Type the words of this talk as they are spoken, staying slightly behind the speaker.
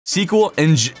SQL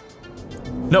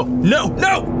No, no,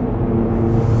 no!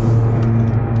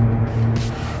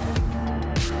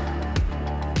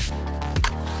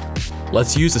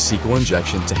 Let's use a SQL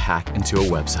injection to hack into a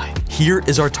website. Here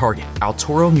is our target,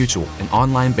 Altoro Mutual, an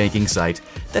online banking site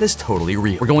that is totally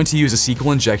real. We're going to use a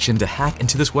SQL injection to hack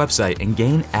into this website and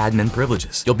gain admin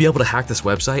privileges. You'll be able to hack this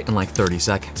website in like 30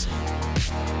 seconds.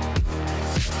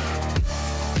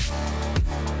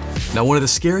 Now, one of the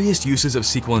scariest uses of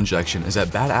SQL injection is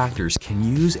that bad actors can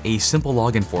use a simple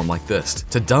login form like this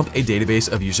to dump a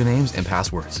database of usernames and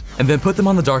passwords, and then put them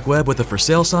on the dark web with a for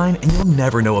sale sign, and you'll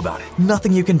never know about it.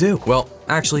 Nothing you can do. Well,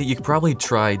 actually, you could probably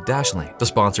try Dashlane, the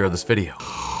sponsor of this video.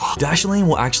 Dashlane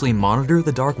will actually monitor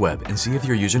the dark web and see if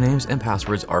your usernames and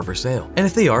passwords are for sale. And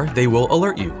if they are, they will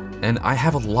alert you. And I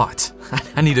have a lot.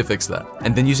 I need to fix that.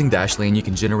 And then using Dashlane, you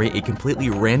can generate a completely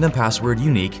random password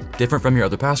unique, different from your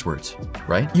other passwords,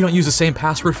 right? You don't use the same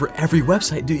password for every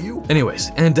website, do you? Anyways,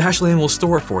 and Dashlane will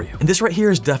store it for you. And this right here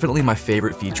is definitely my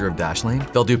favorite feature of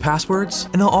Dashlane. They'll do passwords,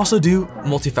 and they'll also do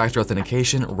multi-factor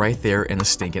authentication right there in the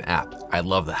stinking app. I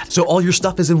love that. So all your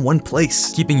stuff is in one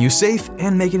place, keeping you safe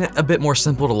and making it a bit more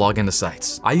simple to log into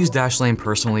sites. I use Dashlane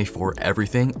personally for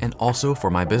everything and also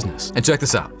for my business. And check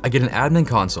this out. I get an admin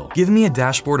console, giving me a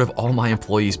dashboard of all my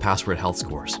employees' password health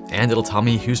scores, and it'll tell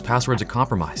me whose passwords are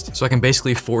compromised. So I can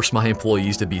basically force my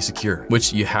employees to be secure,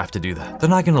 which you have to do that. They're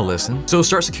not gonna listen. So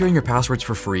start securing your passwords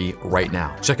for free right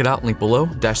now. Check it out, link below,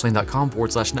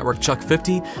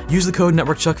 dashlane.com/networkchuck50. Use the code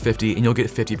networkchuck50 and you'll get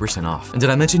 50% off. And did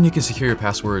I mention you can secure your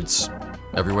passwords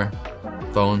everywhere?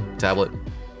 Phone, tablet,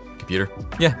 computer?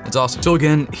 Yeah, it's awesome. So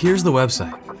again, here's the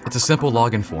website. It's a simple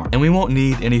login form, and we won't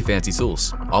need any fancy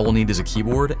tools. All we'll need is a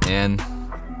keyboard and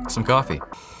some coffee.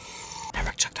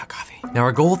 NetworkChuck.coffee. Now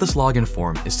our goal with this login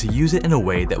form is to use it in a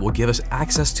way that will give us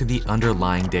access to the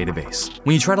underlying database.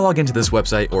 When you try to log into this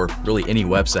website, or really any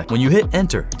website, when you hit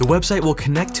enter, the website will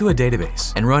connect to a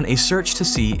database and run a search to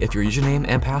see if your username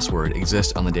and password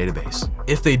exist on the database.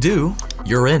 If they do,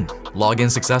 you're in.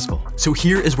 Login successful. So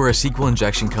here is where a SQL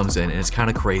injection comes in, and it's kind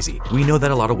of crazy. We know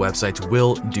that a lot of websites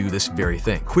will do this very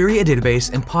thing. Query a database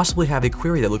and possibly have a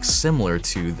query that looks similar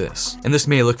to this. And this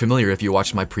may look familiar if you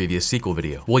watched my previous SQL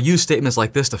video. We'll use statements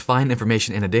like this to find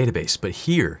information in a database, but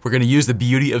here, we're gonna use the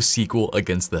beauty of SQL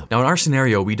against them. Now in our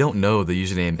scenario, we don't know the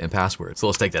username and password, so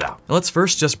let's take that out. Now let's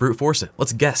first just brute force it.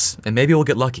 Let's guess, and maybe we'll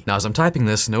get lucky. Now as I'm typing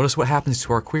this, notice what happens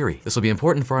to our query. This will be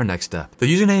important for our next step. The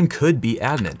username could be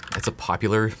admin. It's a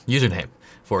popular username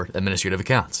for administrative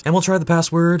accounts. And we'll try the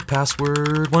password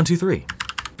 123.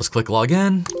 Let's click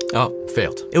login. Oh,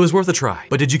 failed. It was worth a try.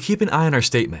 But did you keep an eye on our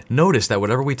statement? Notice that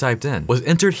whatever we typed in was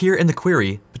entered here in the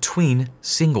query between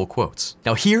single quotes.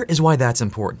 Now here is why that's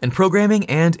important. In programming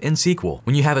and in SQL,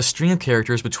 when you have a string of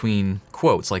characters between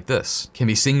quotes like this, can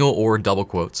be single or double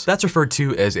quotes, that's referred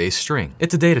to as a string.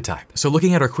 It's a data type. So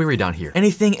looking at our query down here,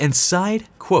 anything inside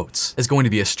quotes is going to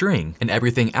be a string, and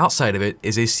everything outside of it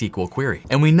is a SQL query.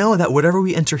 And we know that whatever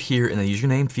we enter here in the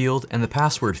username field and the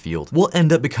password field will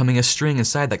end up becoming a string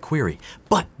inside that query.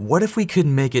 But what if we could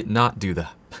make it not do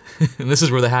that? And this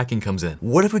is where the hacking comes in.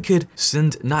 What if we could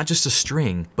send not just a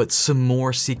string, but some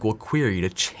more SQL query to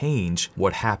change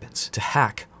what happens, to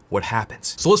hack what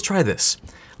happens? So let's try this.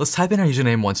 Let's type in our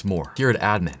username once more here at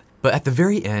admin. But at the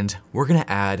very end, we're gonna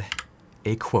add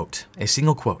a quote, a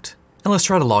single quote. And let's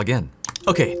try to log in.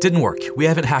 Okay, didn't work. We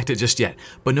haven't hacked it just yet,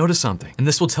 but notice something, and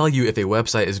this will tell you if a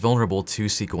website is vulnerable to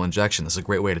SQL injection. This is a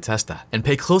great way to test that. And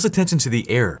pay close attention to the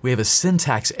error. We have a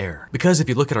syntax error, because if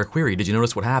you look at our query, did you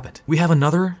notice what happened? We have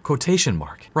another quotation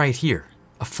mark right here,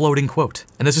 a floating quote.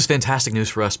 And this is fantastic news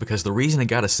for us because the reason it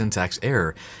got a syntax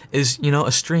error is,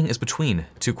 a string is between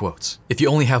two quotes. If you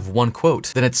only have one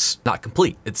quote, then it's not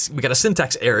complete. We got a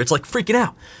syntax error. It's like freaking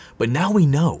out. But now we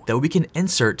know that we can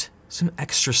insert some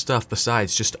extra stuff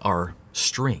besides just our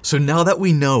string. So now that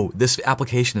we know this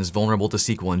application is vulnerable to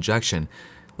SQL injection,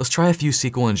 let's try a few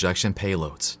SQL injection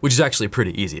payloads, which is actually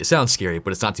pretty easy. It sounds scary,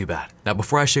 but it's not too bad. Now,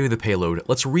 before I show you the payload,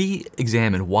 let's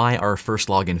re-examine why our first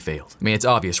login failed. I mean, it's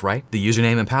obvious, right? The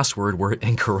username and password were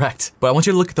incorrect. But I want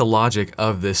you to look at the logic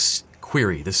of this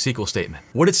query, the SQL statement.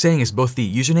 What it's saying is both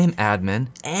the username admin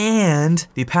and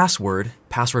the password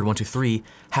 123,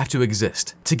 have to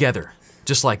exist together.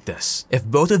 Just like this. If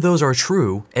both of those are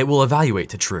true, it will evaluate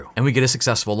to true, and we get a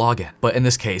successful login. But in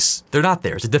this case, they're not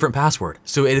there. It's a different password,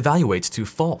 so it evaluates to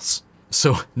false.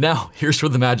 So now, here's where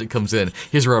the magic comes in.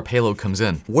 Here's where our payload comes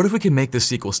in. What if we can make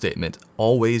this SQL statement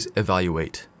always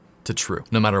evaluate to true,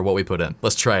 no matter what we put in?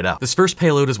 Let's try it out. This first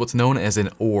payload is what's known as an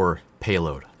OR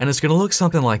payload, and it's gonna look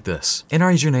something like this. In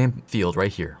our username field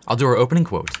right here, I'll do our opening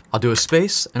quote, I'll do a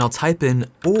space, and I'll type in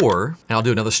OR, and I'll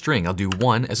do another string. I'll do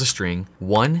 1 as a string,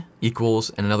 1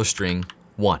 equals, and another string,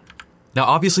 1. Now,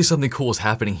 obviously something cool is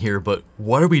happening here, but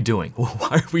what are we doing?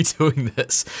 Why are we doing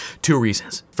this? 2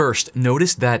 reasons. First,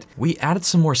 notice that we added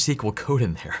some more SQL code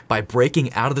in there. By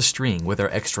breaking out of the string with our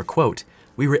extra quote,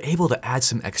 we were able to add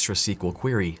some extra SQL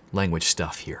query language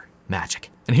stuff here. Magic.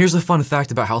 And here's a fun fact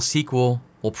about how SQL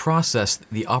will process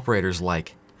the operators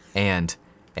like and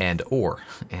or.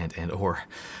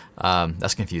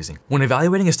 That's confusing. When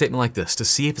evaluating a statement like this to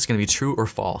see if it's going to be true or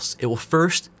false, it will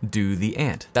first do the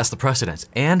and. That's the precedence.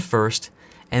 And first,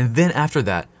 and then after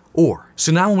that, or.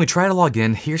 So now when we try to log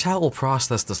in, here's how it will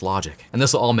process this logic. And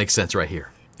this will all make sense right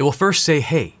here. It will first say,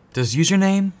 hey, does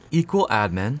username equal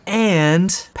admin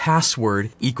and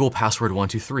password equal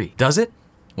password123? Does it?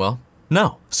 Well,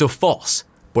 no. So false.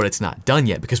 But it's not done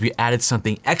yet because we added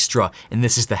something extra, and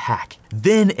this is the hack.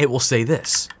 Then it will say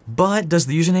this, but does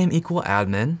the username equal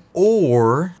admin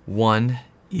or 1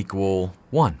 equal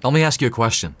 1? Let me ask you a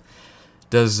question.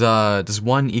 Does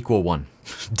 1 equal 1?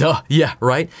 Duh, yeah,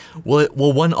 right? Will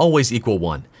 1 always equal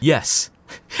 1? Yes.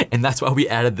 And that's why we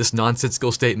added this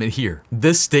nonsensical statement here.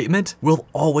 This statement will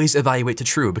always evaluate to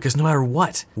true because no matter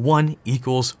what, 1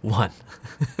 equals 1.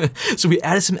 So we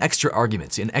added some extra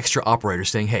arguments, an extra operator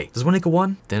saying, hey, does 1 equal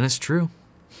 1? Then it's true.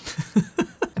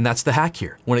 And that's the hack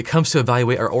here. When it comes to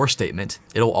evaluate our or statement,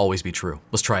 it'll always be true.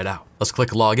 Let's try it out. Let's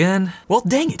click login. Well,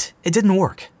 dang it, it didn't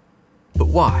work. But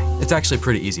why? It's actually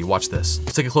pretty easy. Watch this.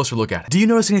 Let's take a closer look at it. Do you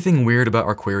notice anything weird about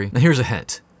our query? Now here's a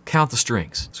hint. Count the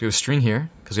strings. So we have a string here,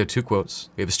 because we have 2 quotes.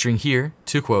 We have a string here,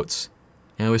 2 quotes.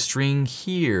 And we have a string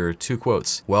here, 2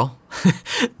 quotes. Well,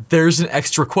 there's an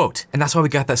extra quote. And that's why we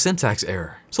got that syntax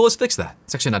error. So let's fix that.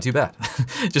 It's actually not too bad.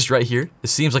 Just right here, it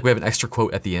seems like we have an extra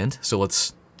quote at the end. So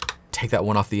let's take that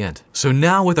one off the end. So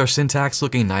now with our syntax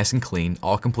looking nice and clean,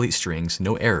 all complete strings,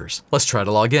 no errors, let's try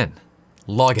to log in.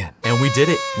 Login. And we did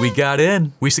it. We got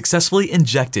in. We successfully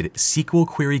injected SQL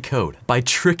query code by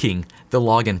tricking the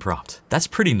login prompt. That's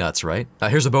pretty nuts, right? Now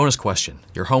here's a bonus question.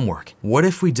 Your homework. What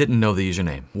if we didn't know the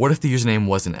username? What if the username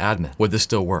wasn't admin? Would this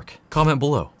still work? Comment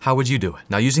below. How would you do it?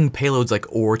 Now using payloads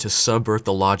like or to subvert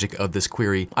the logic of this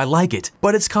query, I like it,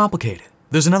 but it's complicated.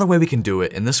 There's another way we can do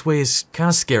it, and this way is kind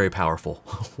of scary powerful.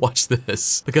 Watch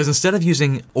this. Because instead of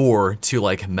using or to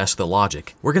like mess with the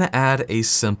logic, we're gonna add a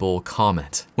simple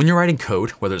comment. When you're writing code,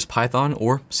 whether it's Python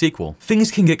or SQL,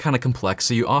 things can get kind of complex,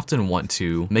 so you often want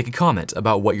to make a comment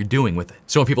about what you're doing with it.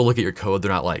 So when people look at your code, they're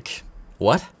not like,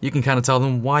 what? You can kind of tell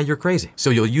them why you're crazy. So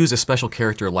you'll use a special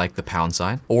character like the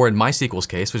 £, or in MySQL's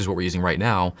case, which is what we're using right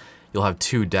now, you'll have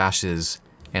 2 dashes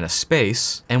and a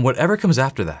space, and whatever comes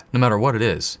after that, no matter what it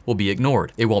is, will be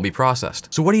ignored. It won't be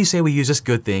processed. So what do you say we use this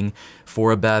good thing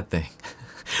for a bad thing?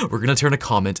 We're gonna turn a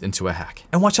comment into a hack.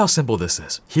 And watch how simple this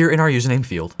is. Here in our username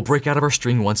field, we'll break out of our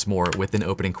string once more with an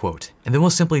opening quote, and then we'll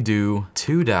simply do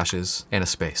 2 dashes and a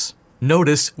space.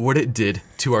 Notice what it did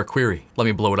to our query. Let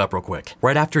me blow it up real quick.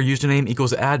 Right after username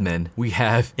equals admin, we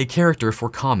have a character for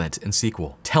comment in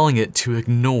SQL, telling it to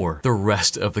ignore the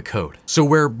rest of the code. So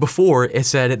where before it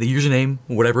said the username,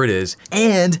 whatever it is,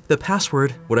 and the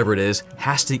password, whatever it is,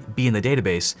 has to be in the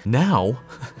database, now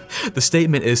the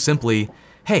statement is simply,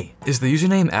 hey, is the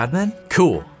username admin?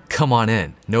 Cool, come on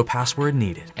in, no password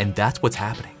needed. And that's what's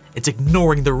happening. It's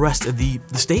ignoring the rest of the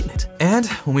statement. And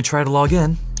when we try to log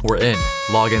in, we're in.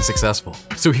 Login successful.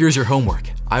 So here's your homework.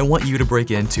 I want you to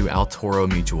break into Altoro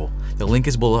Mutual. The link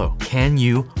is below. Can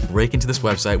you break into this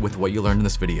website with what you learned in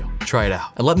this video? Try it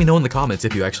out. And let me know in the comments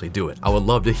if you actually do it. I would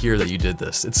love to hear that you did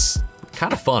this. It's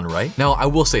kind of fun, right? Now, I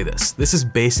will say this. This is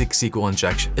basic SQL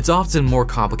injection. It's often more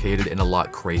complicated and a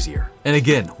lot crazier. And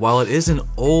again, while it is an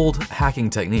old hacking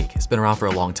technique, it's been around for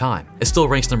a long time, it still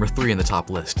ranks number 3 in the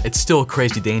top list. It's still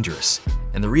crazy dangerous.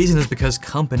 And the reason is because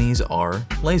companies are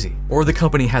lazy. Or the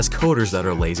company has coders that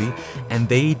are lazy, and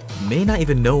they may not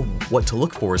even know what to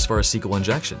look for as far as SQL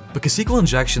injection. Because SQL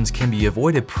injections can be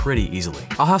avoided pretty easily.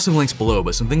 I'll have some links below,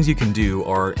 but some things you can do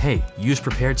are, hey, use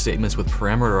prepared statements with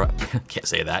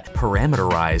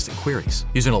parameterized queries.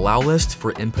 Use an allow list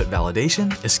for input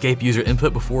validation, escape user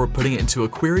input before putting it into a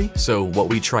query, so what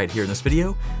we tried here in this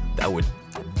video, that would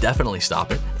definitely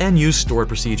stop it, and use stored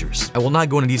procedures. I will not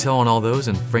go into detail on all those,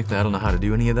 and frankly, I don't know how to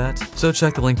do any of that. So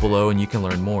check the link below and you can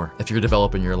learn more. If you're a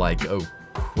developer and you're like, oh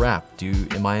crap,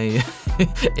 am I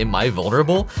am I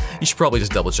vulnerable? You should probably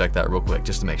just double check that real quick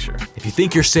just to make sure. If you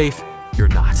think you're safe, you're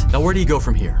not. Now, where do you go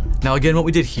from here? Now again, what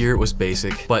we did here was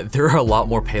basic, but there are a lot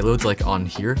more payloads like on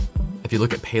here. If you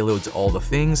look at payloads, all the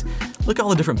things, look at all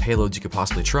the different payloads you could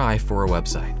possibly try for a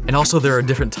website. And also there are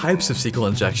different types of SQL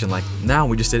injection, like now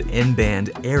we just did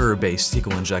in-band error-based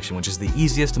SQL injection, which is the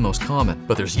easiest and most common.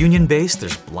 But there's union-based,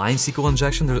 there's blind SQL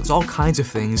injection, there's all kinds of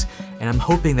things, and I'm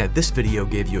hoping that this video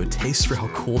gave you a taste for how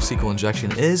cool SQL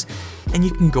injection is, and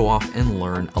you can go off and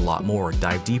learn a lot more,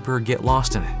 dive deeper, get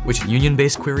lost in it. Which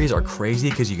union-based queries are crazy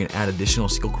because you can add additional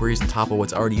SQL queries on top of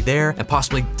what's already there and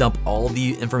possibly dump all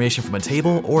the information from a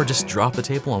table or just drop the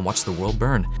table and watch the world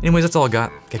burn. Anyways, that's all I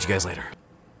got. Catch you guys later.